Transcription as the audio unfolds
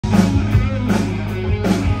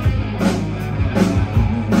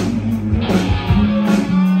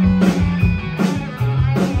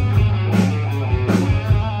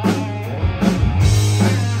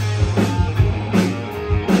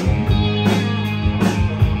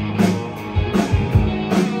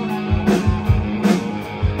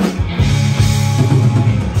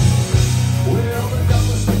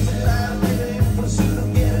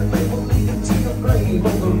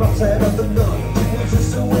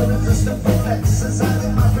irresistible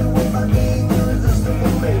exercising my free will by being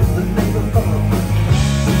irresistible is the name of fun.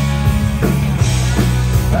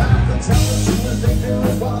 I could tell that she was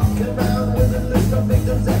dangerous, walking around with a list of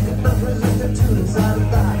victims that could not resist her to inside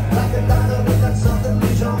of that. Like a dynamite, that's something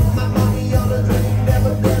leash on my money on a drink,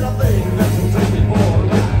 never did a thing that's a take me for a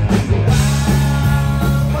ride.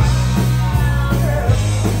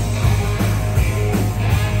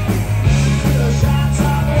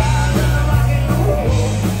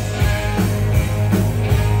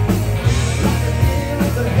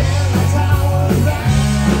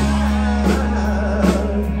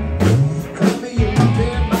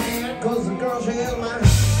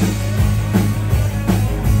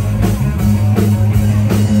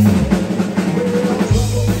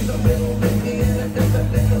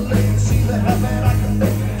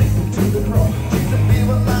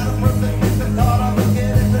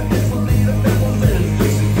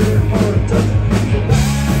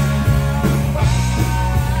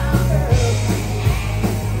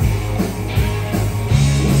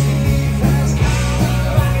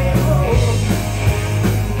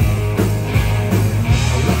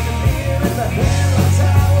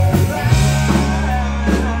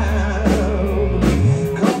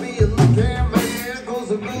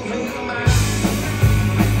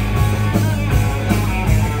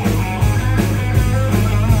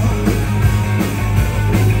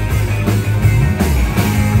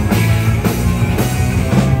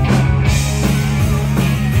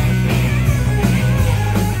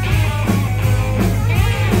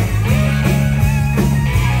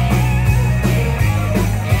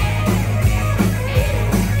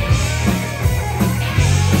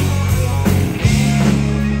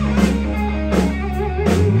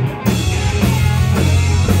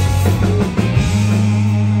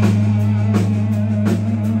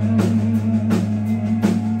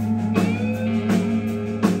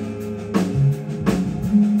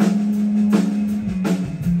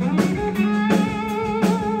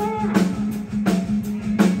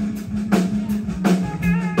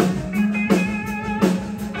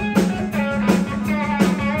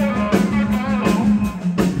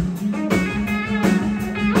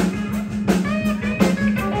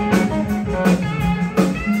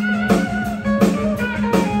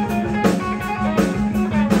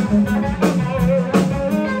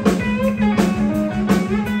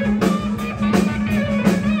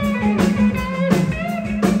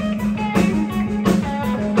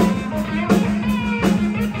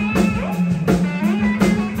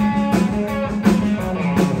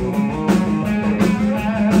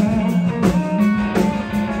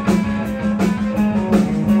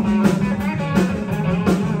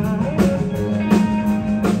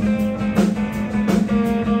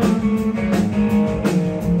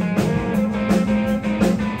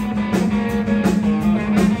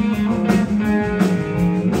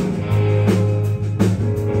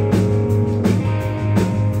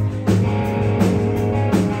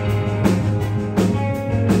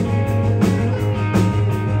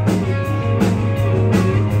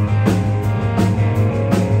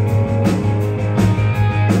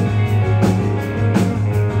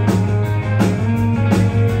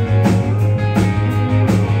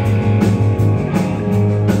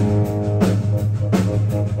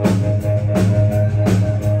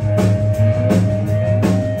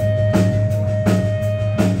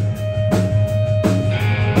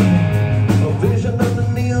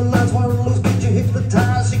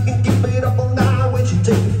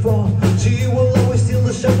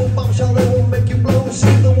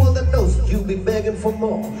 For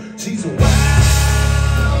more. She's a wild,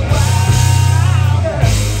 wild girl.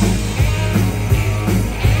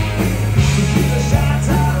 She's a shot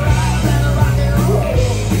top rock and rock and roll.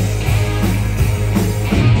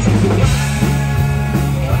 She's a wild,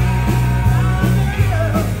 wild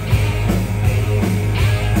girl.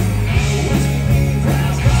 Whiskey bean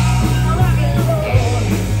fast car, rock and roll.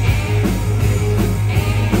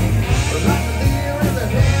 Like the deer in the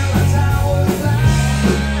hell, that's how it was like.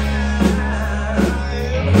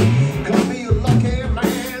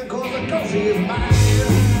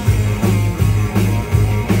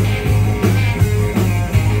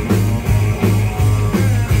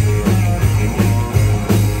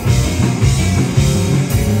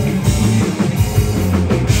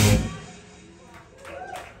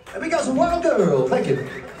 And we got some wild girl. Thank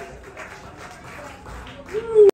you.